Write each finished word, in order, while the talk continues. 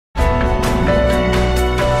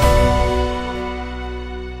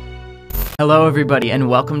Hello everybody and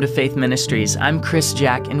welcome to Faith Ministries. I'm Chris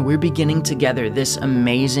Jack and we're beginning together this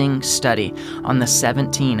amazing study on the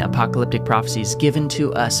 17 apocalyptic prophecies given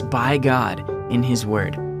to us by God in His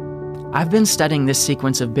Word. I've been studying this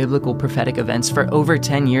sequence of biblical prophetic events for over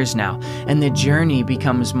 10 years now, and the journey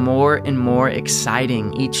becomes more and more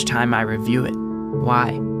exciting each time I review it.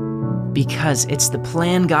 Why? Because it's the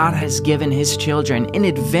plan God has given His children in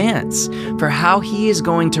advance for how He is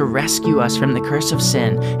going to rescue us from the curse of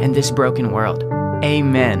sin and this broken world.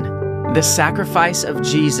 Amen. The sacrifice of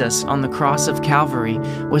Jesus on the cross of Calvary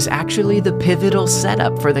was actually the pivotal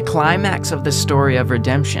setup for the climax of the story of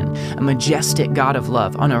redemption, a majestic God of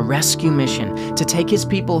love on a rescue mission to take His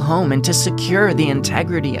people home and to secure the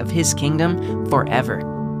integrity of His kingdom forever.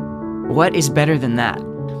 What is better than that?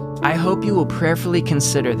 I hope you will prayerfully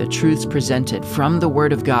consider the truths presented from the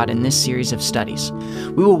Word of God in this series of studies.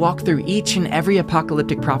 We will walk through each and every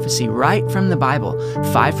apocalyptic prophecy right from the Bible,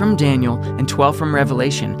 5 from Daniel and 12 from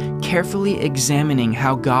Revelation, carefully examining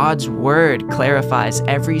how God's Word clarifies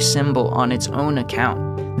every symbol on its own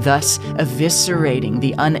account, thus eviscerating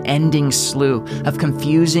the unending slew of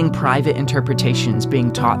confusing private interpretations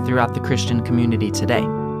being taught throughout the Christian community today.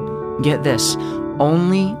 Get this,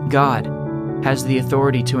 only God has the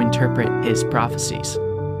authority to interpret His prophecies.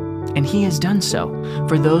 And He has done so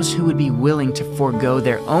for those who would be willing to forego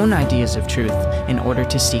their own ideas of truth in order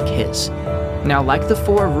to seek His. Now, like the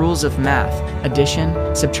 4 rules of math,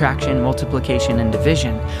 addition, subtraction, multiplication, and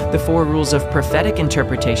division, the 4 rules of prophetic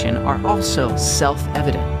interpretation are also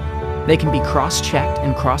self-evident. They can be cross-checked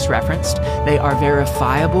and cross-referenced, they are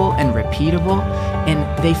verifiable and repeatable, and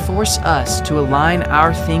they force us to align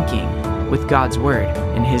our thinking with God's Word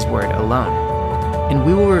and His Word alone. And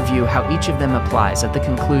we will review how each of them applies at the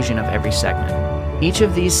conclusion of every segment. Each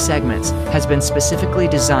of these segments has been specifically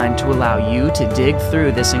designed to allow you to dig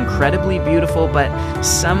through this incredibly beautiful but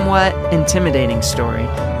somewhat intimidating story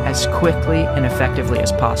as quickly and effectively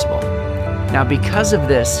as possible. Now, because of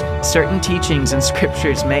this, certain teachings and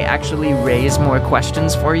scriptures may actually raise more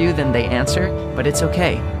questions for you than they answer, but it's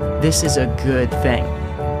okay. This is a good thing.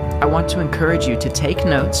 I want to encourage you to take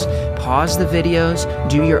notes, pause the videos,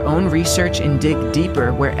 do your own research, and dig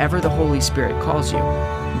deeper wherever the Holy Spirit calls you.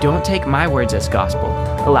 Don't take my words as gospel.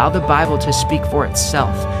 Allow the Bible to speak for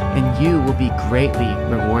itself, and you will be greatly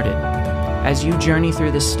rewarded. As you journey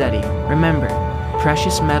through this study, remember,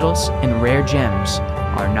 precious metals and rare gems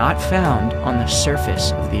are not found on the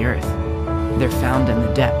surface of the earth. They're found in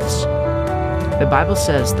the depths. The Bible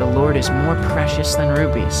says the Lord is more precious than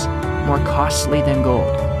rubies, more costly than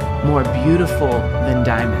gold, more beautiful than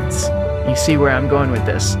diamonds. You see where I'm going with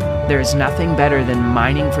this? There is nothing better than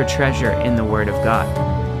mining for treasure in the Word of God.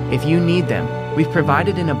 If you need them, we've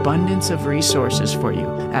provided an abundance of resources for you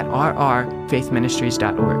at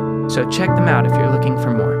rrfaithministries.org. So check them out if you're looking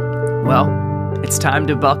for more. Well, it's time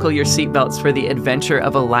to buckle your seatbelts for the adventure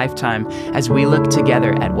of a lifetime as we look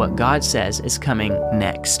together at what God says is coming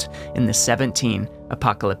next in the 17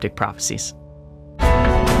 apocalyptic prophecies.